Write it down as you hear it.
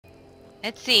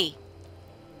Let's see.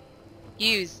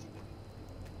 Use.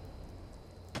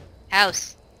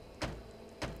 House.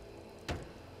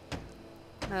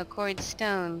 Oh, quarried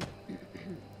stone.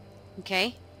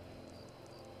 Okay.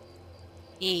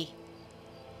 E.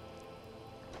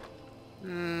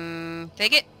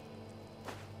 Take it.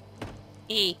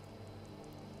 E.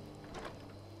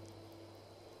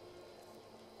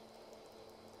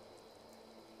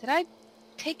 Did I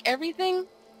take everything?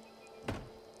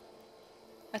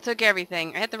 I took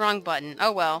everything. I hit the wrong button.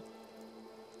 Oh well.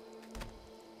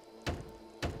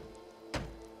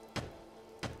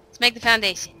 Let's make the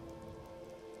foundation.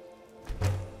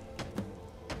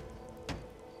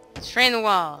 Let's frame the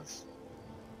walls.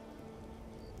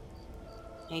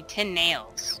 I need 10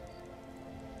 nails.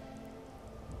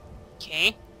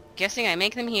 Okay. Guessing I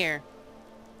make them here.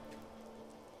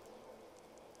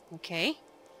 Okay.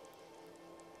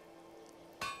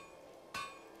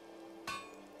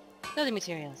 Building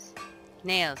materials.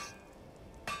 Nails.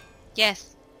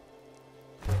 Yes.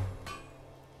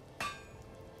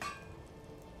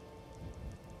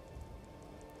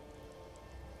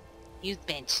 Use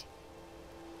bench.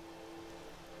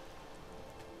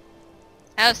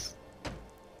 House.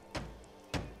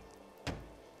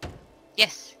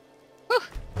 Yes. Whew.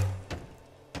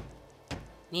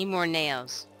 Need more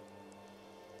nails.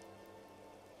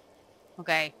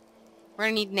 Okay. We're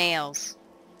gonna need nails.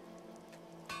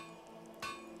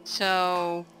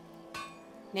 So,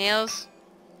 nails.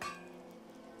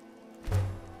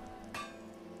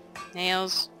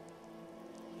 Nails.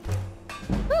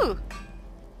 Whew.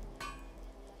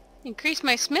 Increase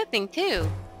my smithing too.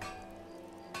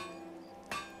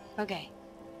 Okay.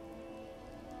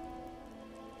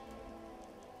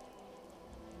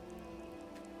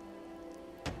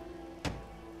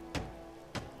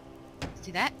 Let's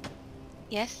do that.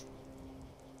 Yes.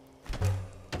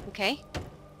 Okay.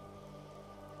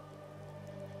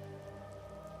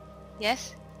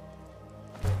 Yes.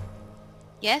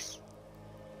 Yes.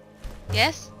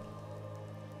 Yes.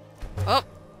 Oh.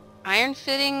 Iron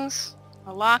fittings,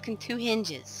 a lock, and 2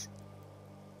 hinges.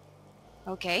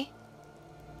 Okay.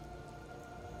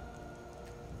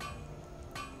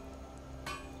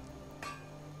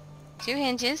 Two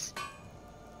hinges.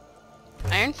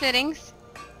 Iron fittings.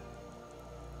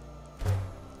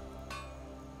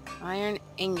 Iron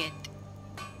ingot.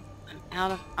 I'm out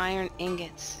of iron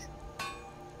ingots.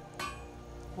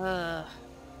 Ugh.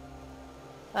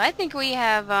 I think we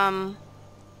have,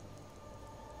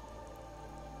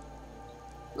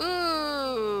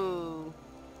 Woo!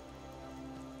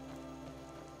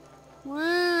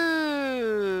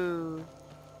 Woo!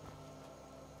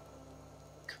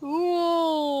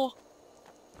 Cool!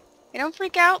 Hey, don't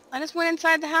freak out. I just went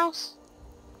inside the house.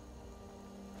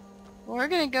 We're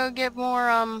gonna go get more,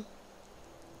 we're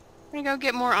gonna go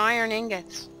get more iron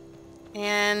ingots.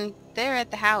 And they're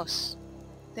at the house.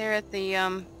 They're at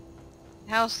the,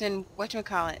 house in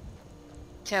whatchamacallit.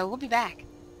 So, we'll be back.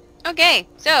 Okay,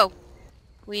 so,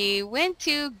 we went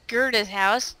to Gerda's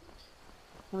house.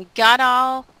 And we got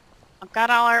all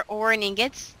our ore and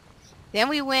ingots. Then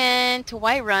we went to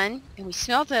Whiterun, and we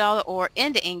smelted all the ore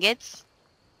into ingots.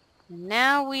 And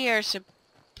now we are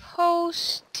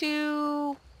supposed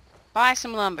to buy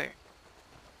some lumber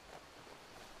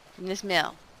from this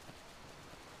mill.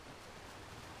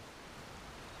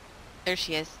 There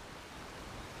she is.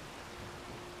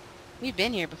 We've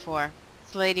been here before.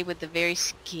 This lady with the very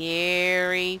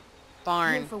scary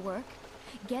barn. Here for work.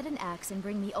 Get an axe and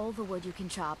bring me all the wood you can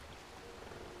chop.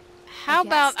 How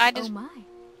about I just oh my.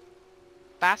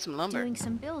 buy some lumber? Doing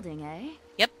some building, eh?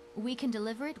 Yep. We can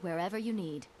deliver it wherever you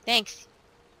need. Thanks.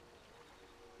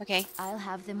 Okay. I'll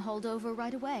have them hauled over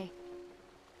right away.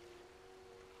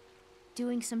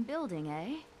 Doing some building,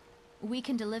 eh? We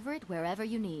can deliver it wherever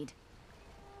you need.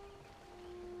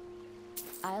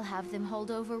 I'll have them hauled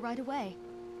over right away.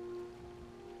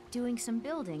 Doing some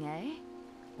building, eh?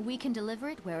 We can deliver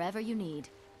it wherever you need.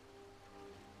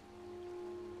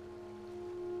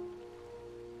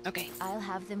 Okay. I'll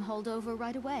have them hauled over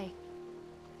right away.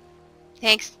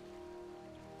 Thanks.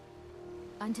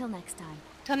 Until next time.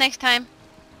 Till next time.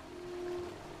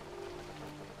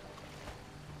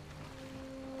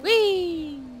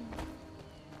 Whee!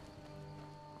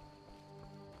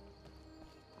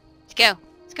 Let's go.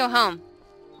 Let's go home.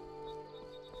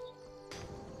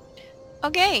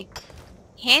 Okay.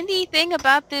 Handy thing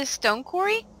about this stone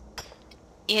quarry,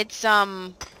 it's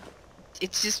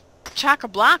just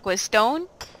chock-a-block with stone.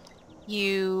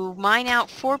 You mine out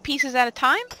 4 pieces at a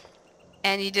time,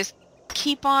 and you just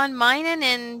keep on mining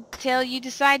until you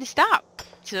decide to stop.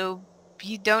 So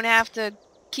you don't have to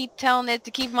keep telling it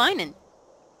to keep mining.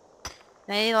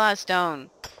 I need a lot of stone.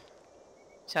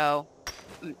 So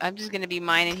I'm just gonna be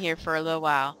mining here for a little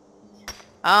while.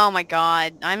 Oh my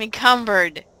god, I'm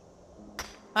encumbered!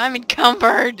 I'm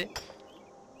encumbered!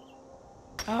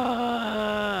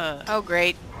 Oh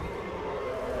great.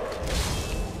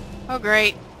 Oh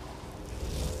great.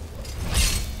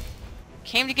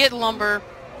 Came to get lumber.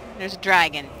 There's a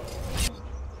dragon.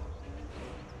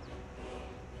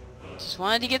 Just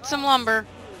wanted to get some lumber.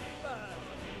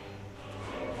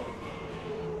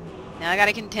 Now I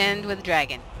gotta contend with a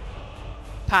dragon.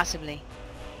 Possibly.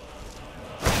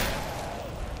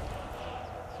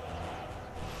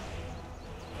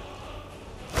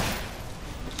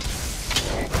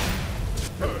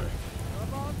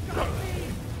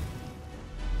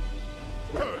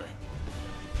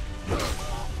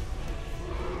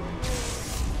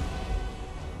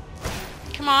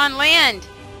 Come on, land!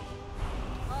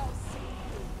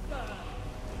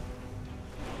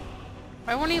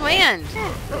 Why won't he land?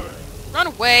 Run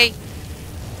away!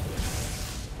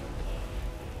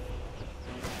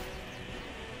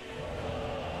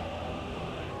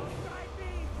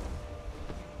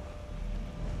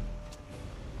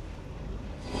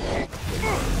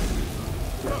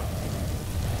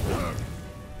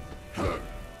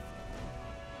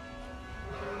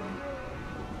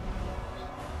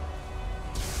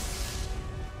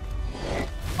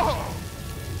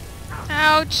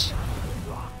 Ouch!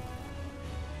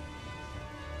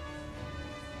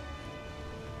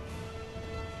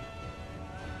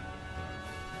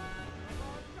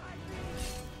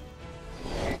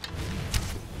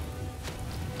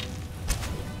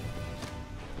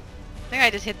 I think I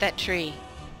just hit that tree.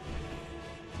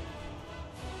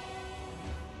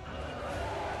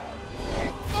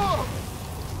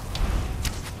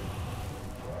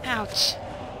 Ouch.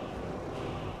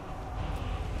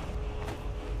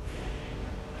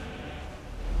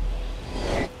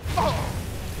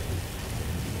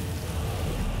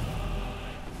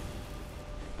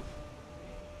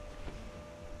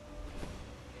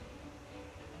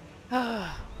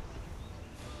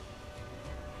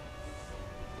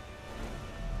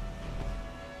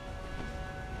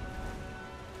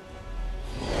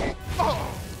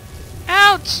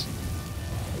 Ouch!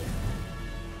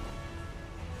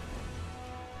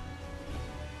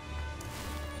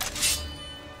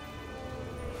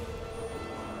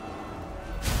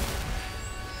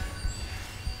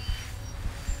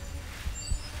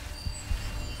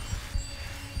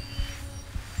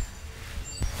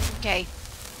 Okay.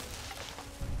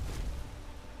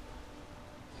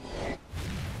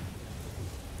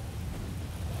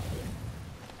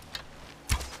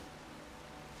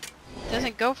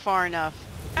 Doesn't go far enough.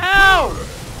 Ow!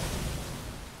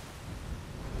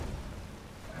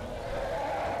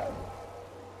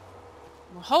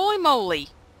 Well, holy moly!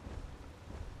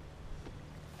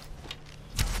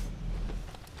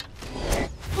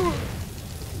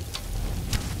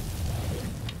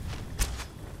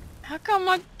 How come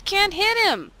I can't hit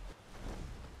him?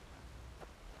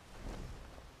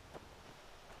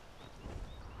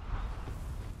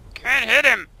 Can't hit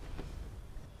him!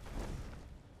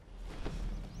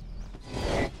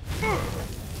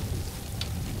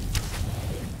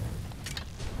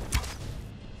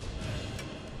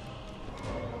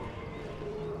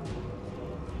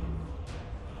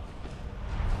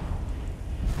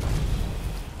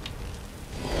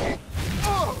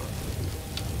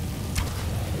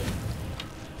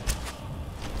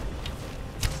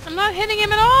 I'm not hitting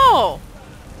him at all!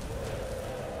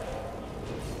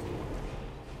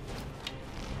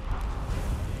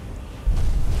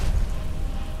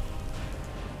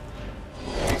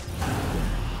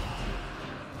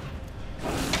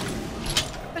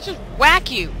 Let's just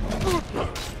whack you!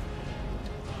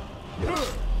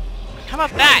 How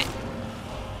about that?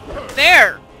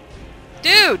 There!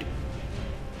 Dude!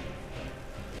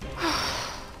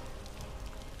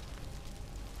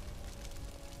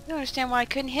 I don't understand why I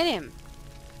couldn't hit him.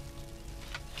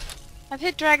 I've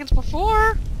hit dragons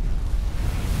before.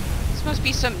 This must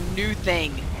be some new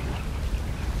thing.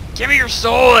 Give me your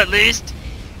soul at least.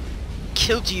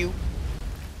 Killed you.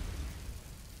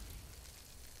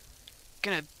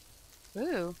 Gonna...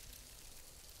 Ooh.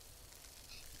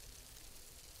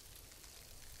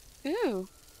 Ooh.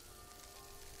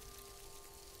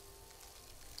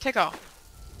 Take off.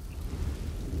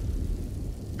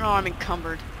 Oh, I'm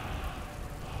encumbered.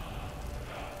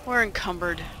 We're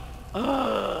encumbered.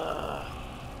 Ugh.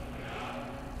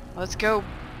 Let's go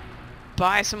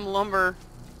buy some lumber.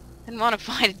 I didn't want to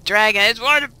find a dragon. I just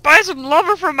wanted to buy some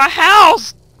lumber from my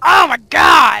house! Oh my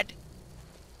god!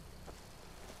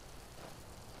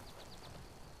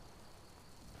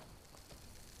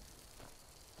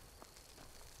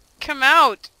 Come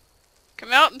out!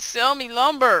 Come out and sell me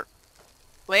lumber!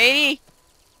 Lady!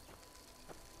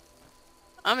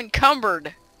 I'm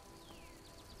encumbered.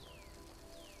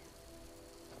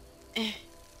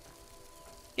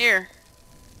 Here.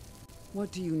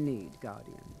 What do you need,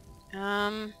 Guardian?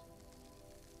 I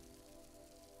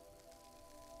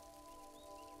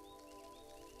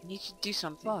need you to do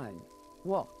something. Fine.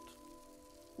 What?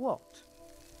 What?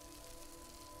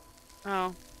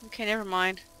 Oh, okay, never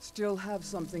mind. Still have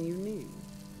something you need?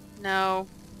 No.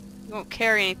 You won't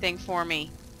carry anything for me.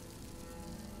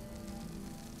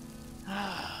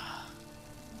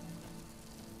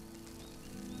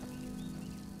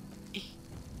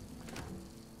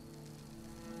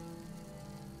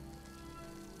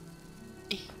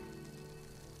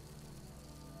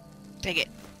 Take it.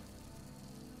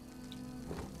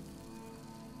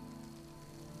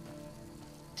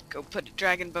 Let's go put the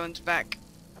dragon bones back.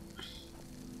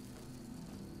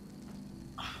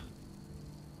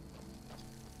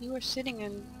 You are sitting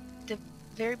in the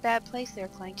very bad place there,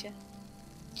 Clankcha.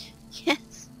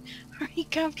 Yes. Are you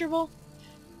comfortable?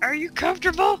 Are you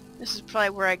comfortable? This is probably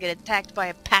where I get attacked by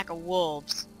a pack of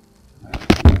wolves.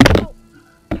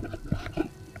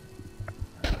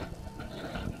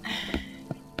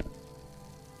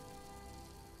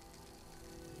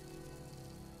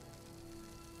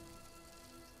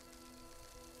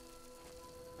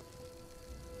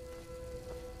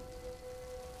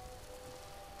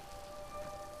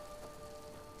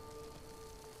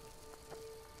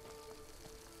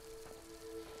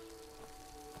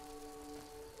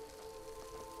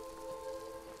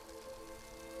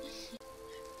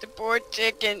 The poor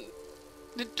chicken.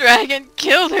 The dragon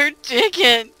killed her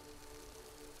chicken.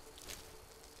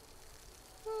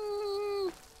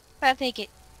 I'll take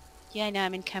it. Yeah, I know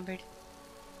I'm encumbered.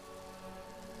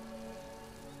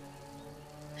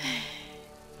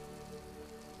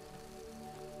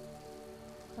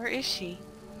 Where is she?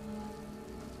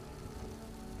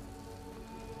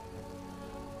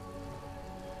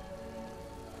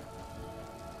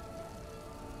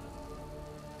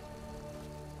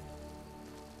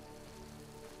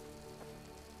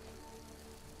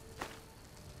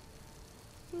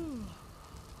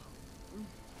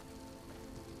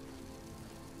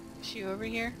 Is she over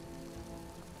here?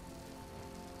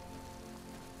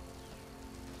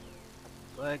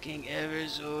 Walking ever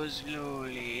so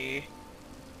slowly.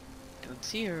 Don't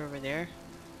see her over there.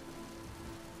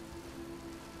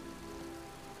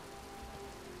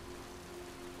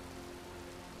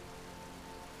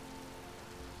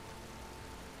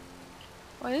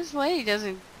 Well, this lady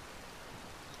doesn't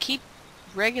keep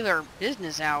regular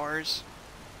business hours.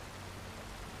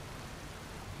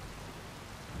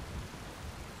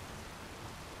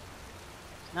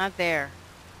 Not there.